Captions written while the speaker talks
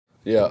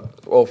Yeah.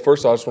 Well,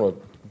 first I just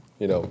want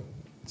to,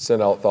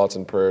 send out thoughts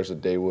and prayers to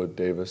Dawood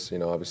Davis.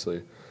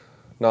 Obviously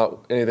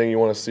not anything you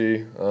want to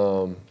see,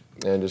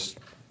 and just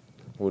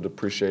would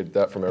appreciate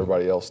that from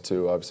everybody else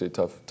too. Obviously,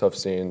 tough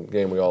scene,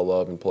 game we all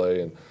love and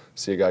play, and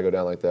see a guy go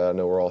down like that. I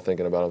know we're all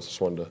thinking about him, so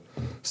just wanted to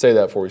say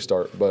that before we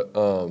start. But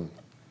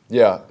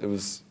yeah, it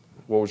was.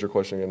 What was your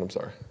question again? I'm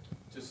sorry.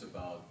 Just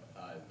about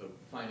the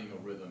finding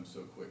a rhythm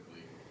so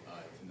quickly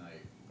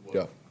tonight.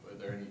 Yeah. Are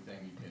there anything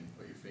you can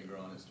put your finger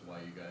on as to why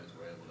you guys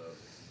were able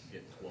to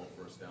get 12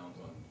 first downs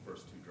on the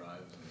first two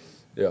drives?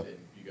 Yeah.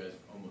 You guys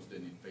almost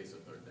didn't even face a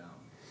third down.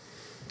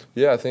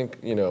 Yeah, I think,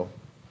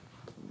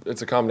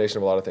 it's a combination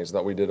of a lot of things. I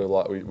thought we did a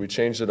lot. We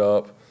changed it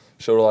up,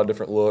 showed a lot of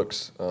different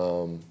looks.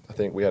 I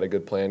think we had a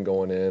good plan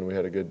going in. We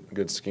had a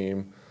good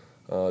scheme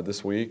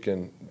this week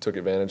and took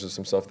advantage of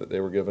some stuff that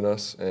they were giving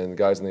us. And the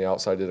guys on the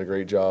outside did a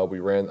great job. We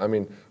ran,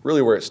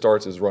 really where it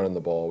starts is running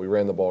the ball. We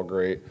ran the ball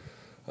great.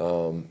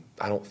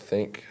 I don't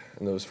think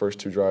in those first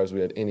two drives we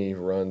had any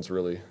runs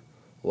really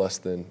less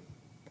than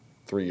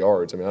 3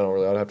 yards. I'd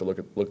have to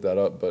look that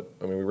up, but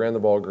we ran the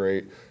ball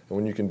great, and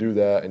when you can do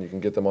that and you can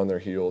get them on their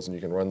heels and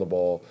you can run the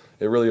ball,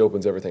 it really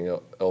opens everything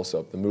else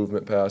up. The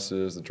movement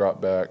passes, the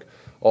drop back,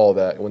 all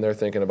that. When they're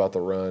thinking about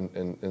the run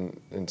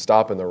and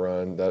stopping the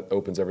run, that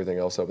opens everything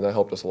else up, and that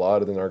helped us a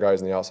lot. And then our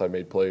guys on the outside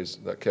made plays.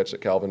 That catch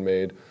that Calvin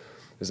made,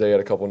 Isaiah had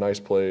a couple of nice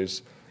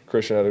plays.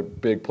 Christian had a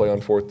big play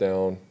on fourth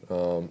down.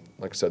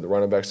 Like I said, the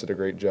running backs did a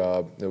great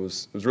job. It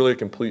was really a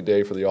complete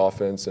day for the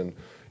offense, and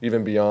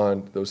even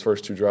beyond those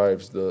first two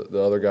drives, the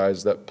other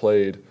guys that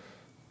played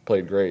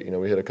great.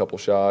 We hit a couple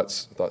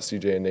shots. I thought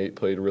CJ and Nate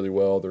played really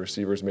well. The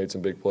receivers made some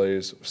big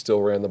plays.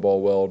 Still ran the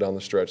ball well down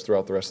the stretch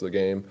throughout the rest of the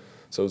game.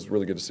 So it was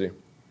really good to see.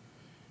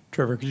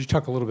 Trevor, could you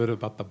talk a little bit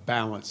about the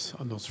balance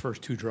on those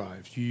first two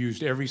drives? You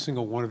used every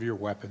single one of your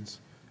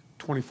weapons,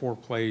 24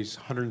 plays,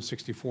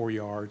 164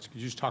 yards. Could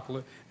you just talk a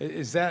little?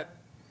 Is that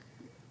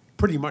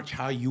pretty much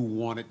how you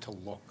want it to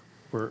look,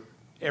 where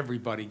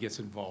everybody gets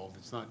involved?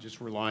 It's not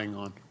just relying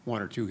on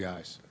one or two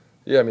guys.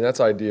 Yeah, that's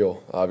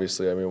ideal.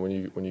 Obviously, when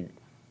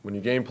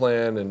you game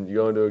plan and you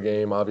go into a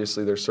game,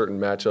 obviously there's certain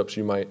matchups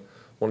you might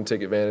want to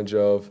take advantage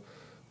of.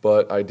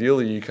 But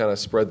ideally, you kind of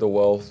spread the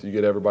wealth. You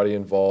get everybody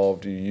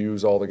involved. You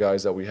use all the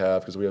guys that we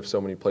have because we have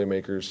so many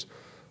playmakers.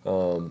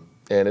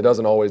 And it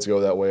doesn't always go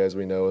that way, as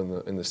we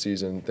know in the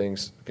season.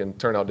 Things can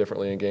turn out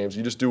differently in games.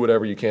 You just do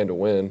whatever you can to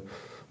win.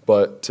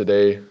 But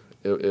today,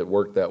 it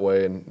worked that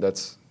way, and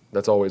that's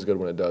always good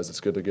when it does. It's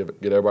good to get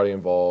everybody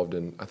involved,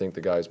 and I think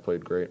the guys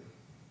played great.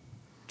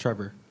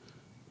 Trevor,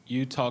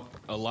 you talked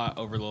a lot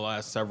over the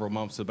last several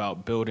months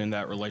about building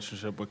that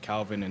relationship with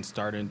Calvin and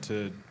starting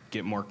to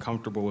get more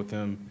comfortable with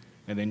him.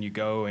 And then you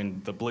go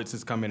and the blitz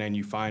is coming and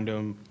you find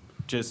him.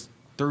 Just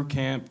through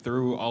camp,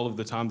 through all of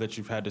the time that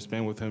you've had to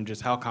spend with him,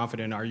 just how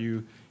confident are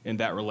you in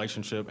that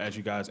relationship as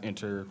you guys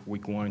enter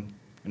week one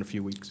in a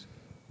few weeks?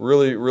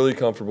 Really, really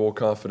comfortable,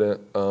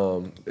 confident.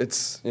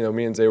 It's,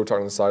 me and Zay were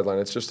talking on the sideline.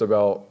 It's just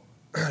about,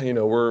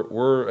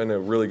 we're in a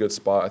really good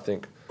spot. I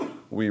think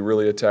we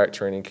really attacked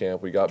training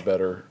camp. We got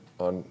better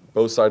on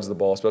both sides of the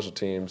ball, special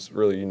teams,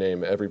 really you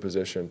name it, every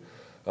position.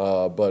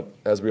 But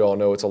as we all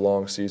know, it's a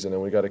long season,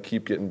 and we got to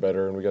keep getting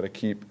better, and we got to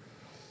keep,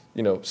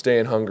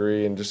 staying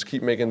hungry and just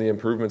keep making the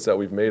improvements that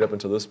we've made up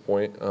until this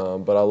point.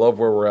 But I love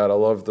where we're at. I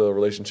love the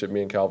relationship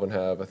me and Calvin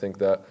have. I think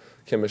that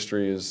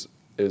chemistry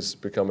is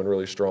becoming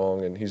really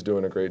strong, and he's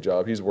doing a great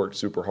job. He's worked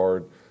super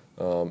hard.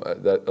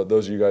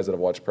 Those of you guys that have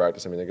watched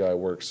practice, the guy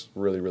works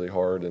really, really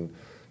hard, and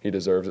he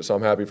deserves it. So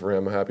I'm happy for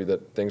him. I'm happy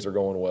that things are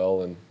going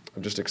well, and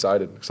I'm just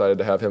excited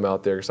to have him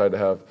out there, excited to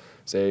have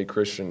Zay,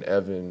 Christian,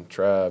 Evan,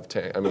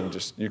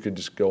 Trav, you could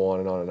just go on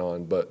and on and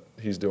on, but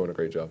he's doing a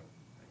great job.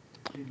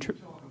 Can you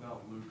talk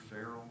about Luke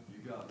Farrell?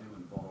 You got him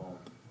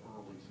involved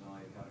early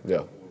tonight, had a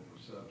couple of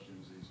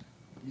receptions.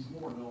 He's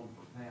more known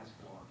for pass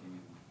blocking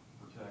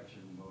and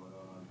protection, but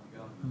you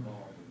got him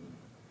involved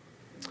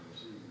in the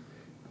receiving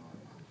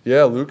game.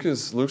 Yeah,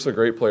 Luke's a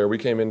great player. We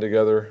came in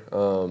together.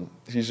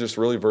 He's just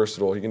really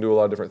versatile. He can do a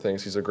lot of different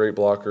things. He's a great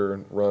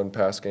blocker, run,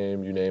 pass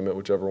game, you name it,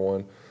 whichever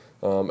one.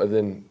 And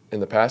then in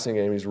the passing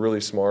game, he's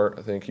really smart.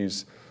 I think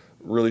he's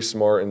really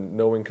smart in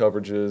knowing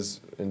coverages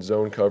and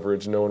zone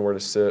coverage, knowing where to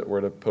sit,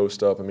 where to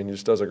post up. He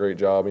just does a great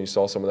job, and you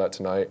saw some of that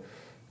tonight.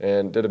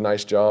 And did a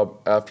nice job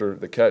after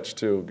the catch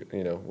too.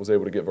 Was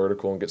able to get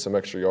vertical and get some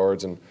extra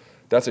yards, and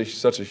that's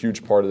such a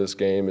huge part of this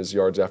game is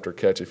yards after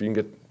catch. If you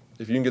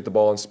can get the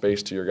ball in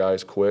space to your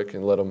guys quick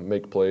and let them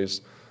make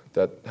plays,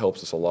 that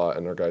helps us a lot,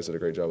 and our guys did a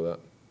great job of that.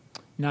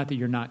 Not that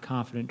you're not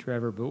confident,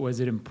 Trevor, but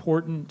was it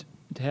important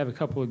to have a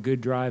couple of good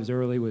drives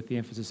early with the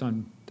emphasis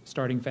on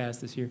starting fast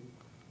this year?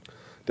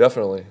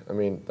 Definitely.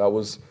 That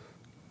was,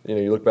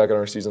 you look back at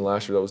our season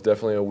last year, that was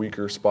definitely a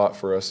weaker spot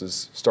for us,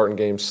 is starting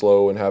games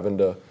slow and having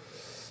to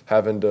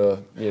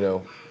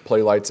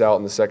play lights out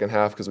in the second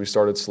half because we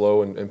started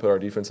slow and put our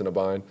defense in a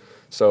bind.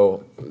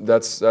 So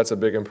that's a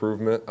big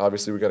improvement.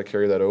 Obviously, we got to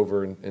carry that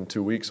over in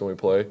 2 weeks when we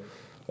play.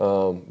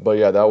 But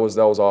yeah, that was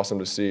awesome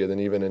to see. And then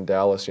even in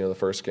Dallas, the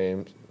first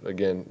game,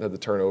 again, had the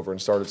turnover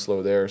and started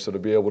slow there. So to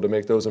be able to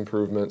make those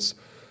improvements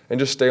and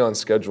just stay on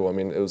schedule. I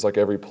mean, it was like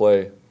every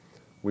play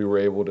we were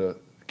able to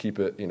keep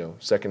it,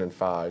 2nd and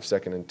 5,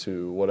 2nd and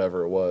 2,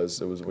 whatever it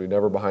was. We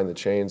never behind the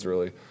chains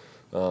really,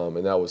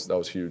 and that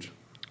was huge.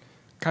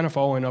 Kind of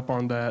following up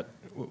on that,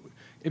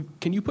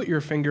 can you put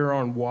your finger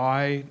on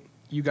why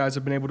you guys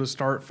have been able to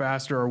start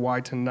faster, or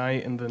why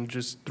tonight and then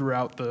just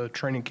throughout the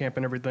training camp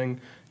and everything,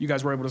 you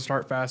guys were able to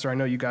start faster? I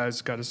know you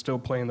guys got to still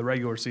play in the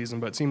regular season,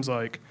 but it seems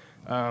like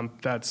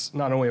that's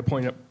not only a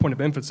point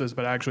of emphasis,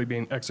 but actually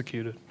being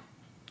executed.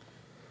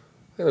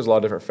 I think there's a lot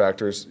of different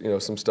factors.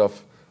 Some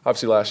stuff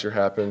obviously last year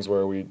happens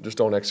where we just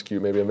don't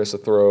execute. Maybe I miss a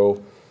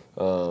throw,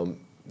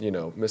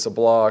 miss a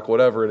block,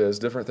 whatever it is.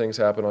 Different things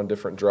happen on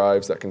different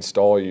drives that can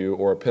stall you,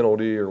 or a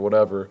penalty or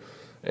whatever.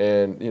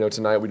 And,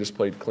 tonight we just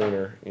played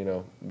cleaner.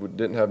 We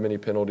didn't have many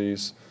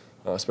penalties,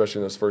 especially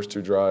in those first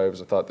 2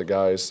 drives. I thought the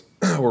guys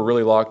were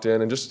really locked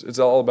in, and just it's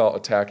all about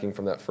attacking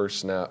from that first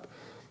snap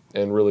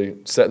and really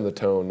setting the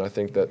tone. I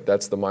think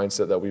that's the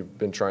mindset that we've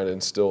been trying to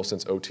instill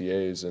since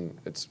OTAs, and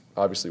it's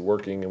obviously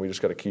working, and we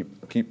just got to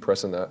keep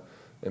pressing that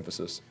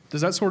emphasis.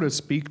 Does that sort of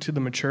speak to the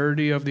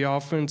maturity of the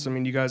offense? I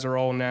mean, you guys are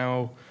all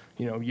now,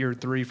 year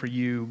 3 for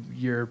you,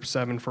 year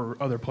 7 for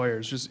other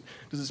players. Just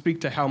does it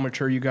speak to how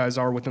mature you guys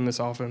are within this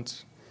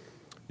offense?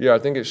 Yeah, I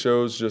think it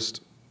shows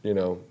just,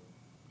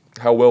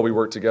 how well we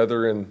work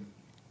together, and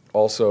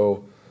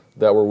also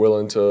that we're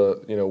willing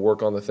to,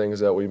 work on the things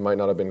that we might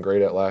not have been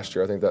great at last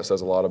year. I think that says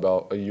a lot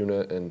about a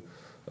unit, and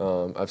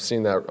I've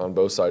seen that on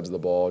both sides of the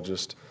ball.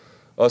 Just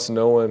us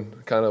knowing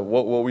kind of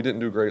what we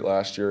didn't do great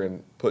last year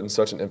and putting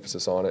such an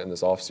emphasis on it in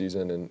this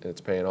offseason, and it's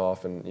paying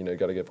off. And, you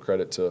got to give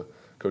credit to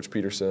Coach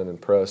Peterson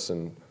and Press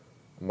and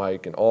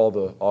Mike and all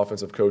the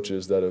offensive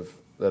coaches that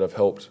have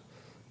helped,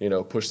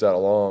 push that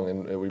along,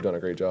 and we've done a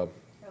great job.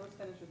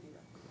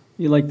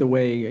 You like the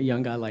way a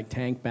young guy like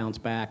Tank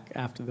bounced back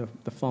after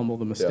the fumble,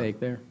 the mistake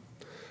there?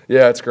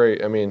 Yeah, it's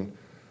great. I mean,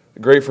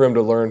 great for him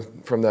to learn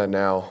from that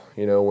now,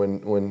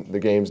 when the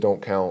games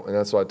don't count. And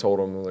that's what I told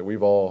him. Like,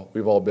 we've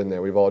all been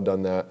there. We've all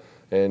done that.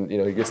 And,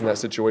 he gets in that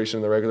situation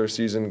in the regular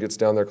season, gets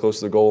down there close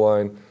to the goal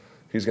line.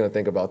 He's going to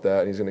think about that,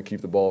 and he's going to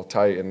keep the ball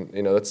tight. And,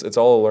 it's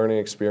all a learning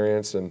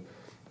experience. And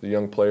the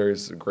young player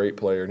is a great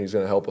player, and he's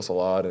going to help us a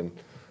lot. And,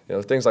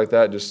 things like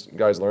that, just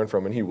guys learn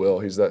from, and he will.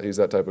 He's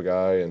that type of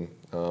guy. And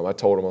I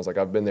told him, I was like,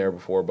 I've been there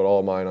before, but all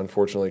of mine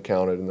unfortunately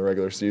counted in the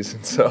regular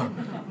season. So,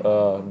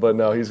 but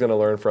no, he's going to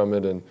learn from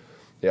it. And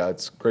yeah,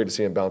 it's great to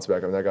see him bounce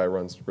back. I mean, that guy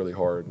runs really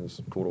hard, and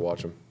it's cool to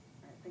watch him.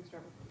 All right, thanks,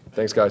 Trevor.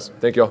 Thanks, guys.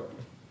 Thank y'all.